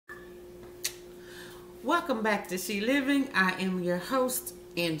Welcome back to She Living. I am your host,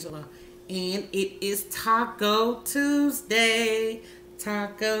 Angela, and it is Taco Tuesday.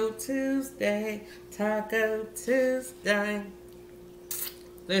 Taco Tuesday. Taco Tuesday.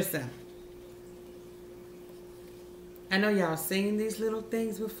 Listen, I know y'all seen these little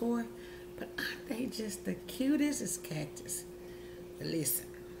things before, but aren't they just the cutest as cactus? But listen,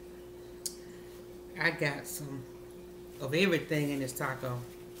 I got some of everything in this taco.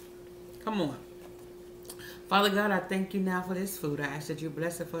 Come on. Father God, I thank you now for this food. I ask that you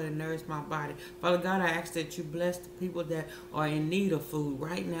bless it for to nourish my body. Father God, I ask that you bless the people that are in need of food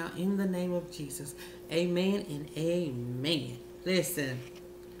right now in the name of Jesus. Amen and amen. Listen,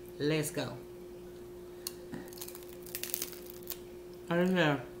 let's go. I don't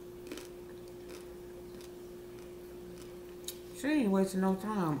know. She ain't wasting no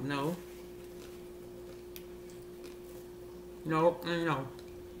time. No. No, no.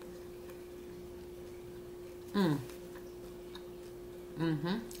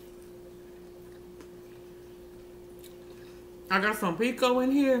 I got some pico in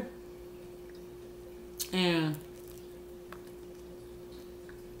here. And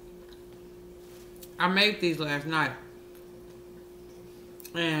I made these last night.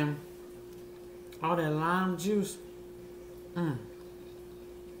 And all that lime juice.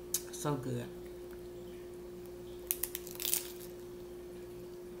 So good.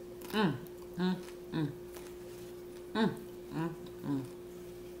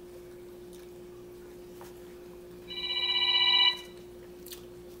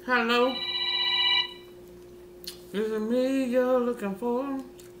 Hello, is it me you're looking for?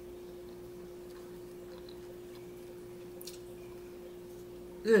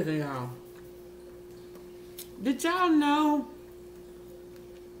 Listen, y'all. Did y'all know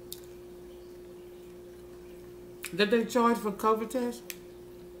that they charge for COVID tests?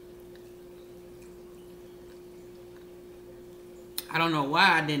 I don't know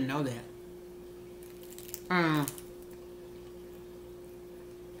why I didn't know that.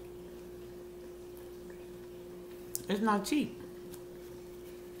 It's not cheap.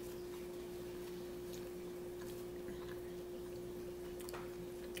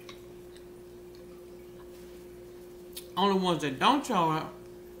 Only ones that don't charge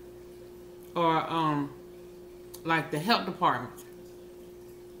are like the health department.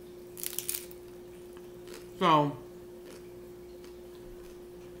 So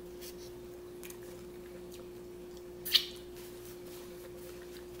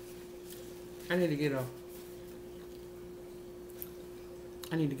I need to get a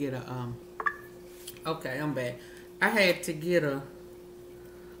okay, I'm back. I had to get a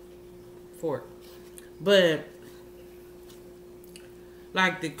fork. But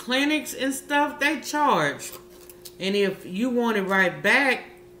like the clinics and stuff, they charge. And if you want it right back,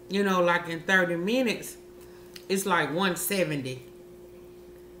 you know, like in 30 minutes, it's like $170.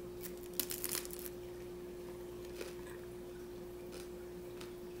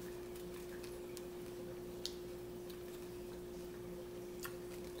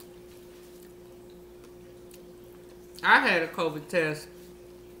 I had a COVID test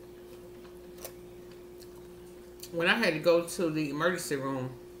when I had to go to the emergency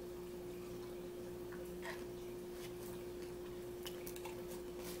room.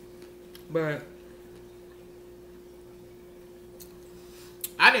 But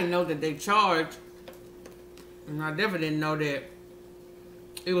I didn't know that they charged. And I definitely didn't know that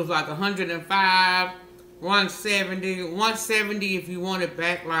it was like 105, 170, 170 if you want it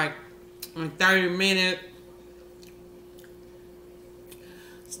back like in 30 minutes.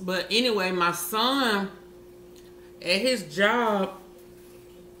 But anyway, my son, at his job,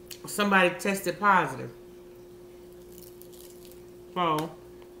 somebody tested positive. So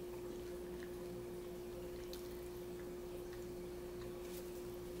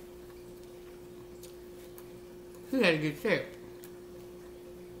he had to get checked.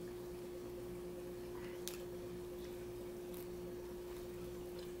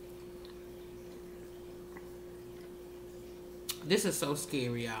 This is so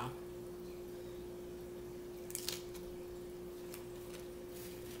scary, y'all.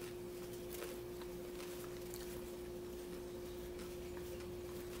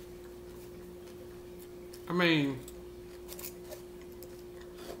 I mean,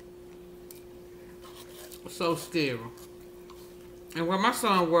 so scary. And where my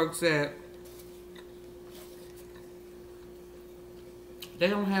son works at, they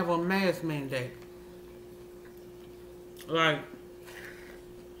don't have a mask mandate. Like,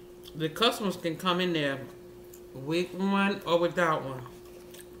 the customers can come in there with one or without one.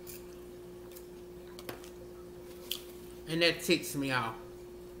 And that ticks me off.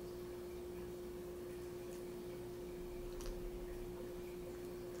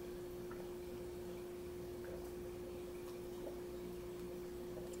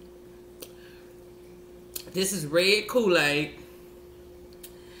 This is red Kool-Aid.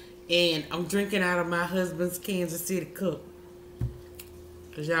 And I'm drinking out of my husband's Kansas City cup.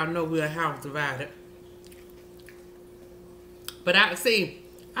 Because y'all know we're a house divided. But I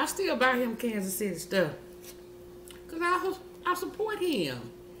still buy him Kansas City stuff. Because I support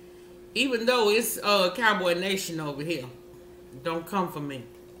him. Even though it's Cowboy Nation over here. Don't come for me.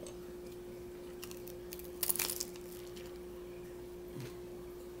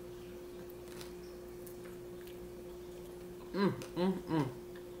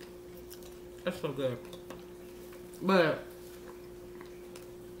 That's so good. But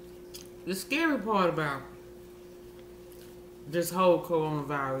the scary part about this whole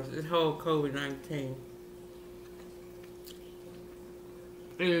coronavirus, this whole COVID-19,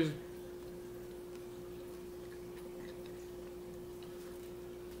 is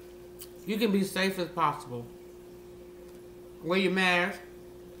you can be safe as possible. Wear your mask.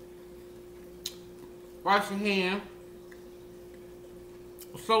 Wash your hands.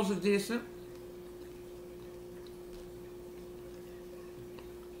 Social distance.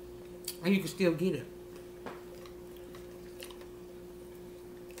 And you can still get it.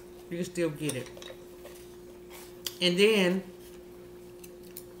 You can still get it. And then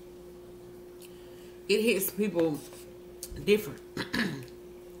it hits people different.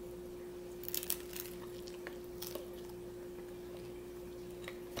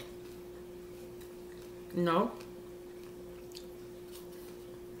 No.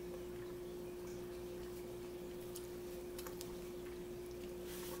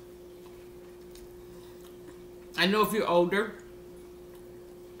 I know if you're older,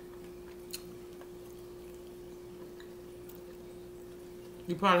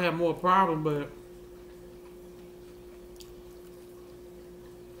 you probably have more problem, but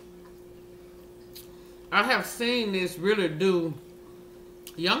I have seen this really do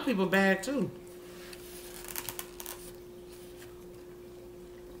young people bad too.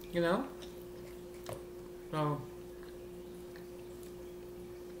 You know? So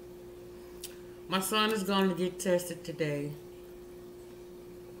my son is going to get tested today.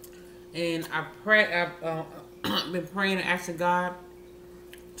 And I've been praying and asking God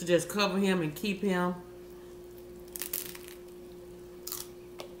to just cover him and keep him.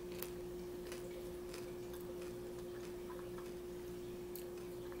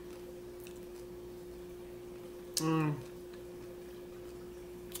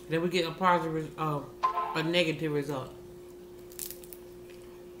 Then we get a positive, a negative result.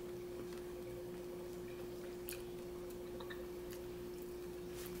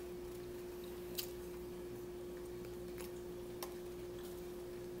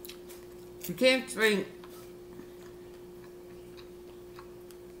 You can't think,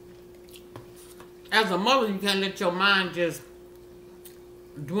 as a mother, you can't let your mind just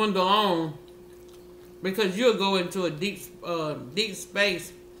dwindle on, because you'll go into a deep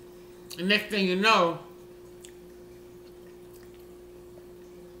space, and next thing you know,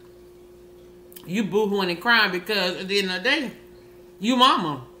 you boo-hooing and crying because at the end of the day, you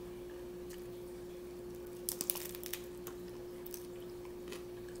mama.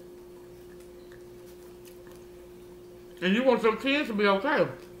 And you want your kids to be okay.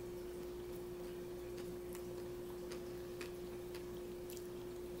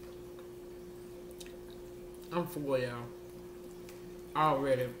 I'm full, y'all.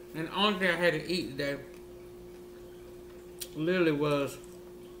 Already. And the only thing I had to eat today literally was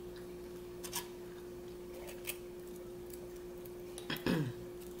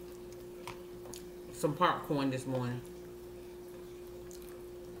some popcorn this morning.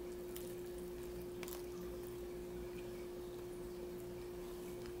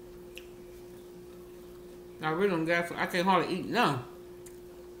 I really don't got, I can't hardly eat none.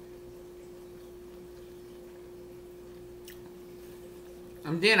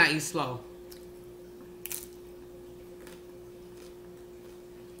 And then I eat slow.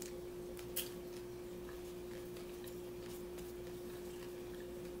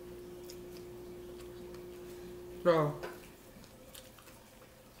 So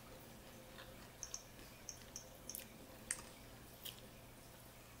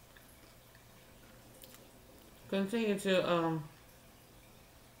continue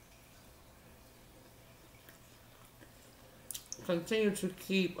to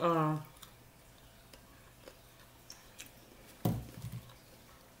keep I'm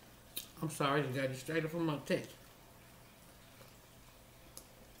sorry, I just got you straight up from my text.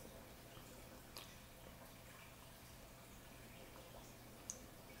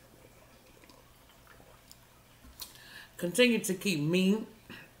 Continue to keep me,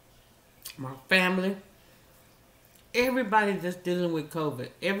 my family, everybody that's dealing with COVID,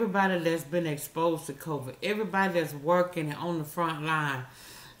 everybody that's been exposed to COVID, everybody that's working and on the front line,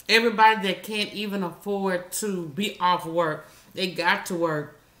 everybody that can't even afford to be off work, they got to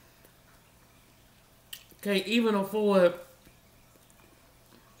work, can't even afford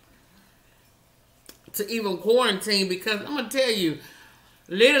to even quarantine, because I'm going to tell you,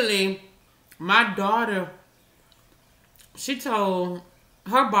 literally, my daughter, she told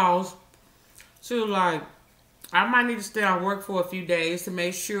her boss, she was like, I might need to stay off work for a few days to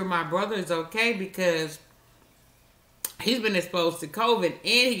make sure my brother is okay, because he's been exposed to COVID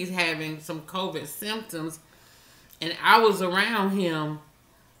and he's having some COVID symptoms. And I was around him,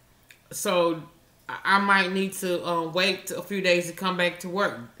 so I might need to wait a few days to come back to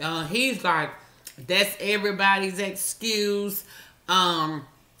work. He's like, that's everybody's excuse.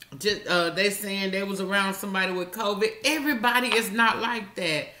 They saying they was around somebody with COVID. Everybody is not like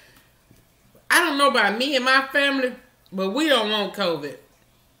that. I don't know about me and my family, but we don't want COVID.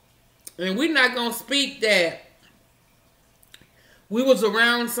 And we're not going to speak that we was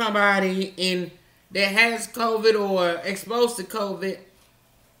around somebody that has COVID or exposed to COVID,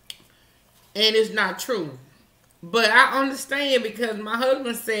 and it's not true. But I understand, because my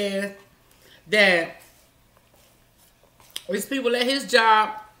husband says that there's people at his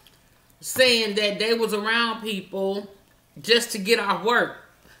job saying that they was around people just to get off work.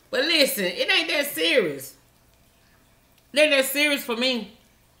 But listen, it ain't that serious. It ain't that serious for me.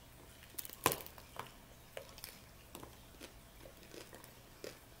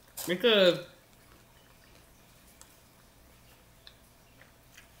 Because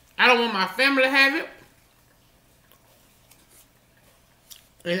I don't want my family to have it.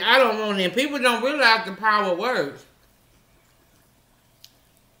 And I don't want them. People don't realize the power of words.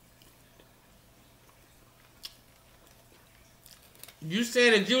 You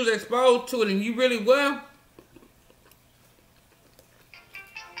said that you was exposed to it, and you really were.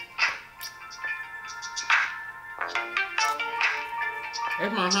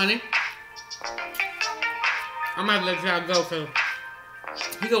 That's my honey. I'm about to let y'all go, so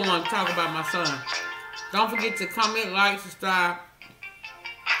he gonna want to talk about my son. Don't forget to comment, like, subscribe,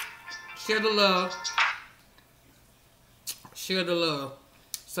 share the love. Share the love.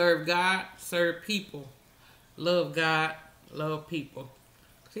 Serve God, serve people. Love God, love people.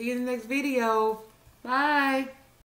 See you in the next video. Bye.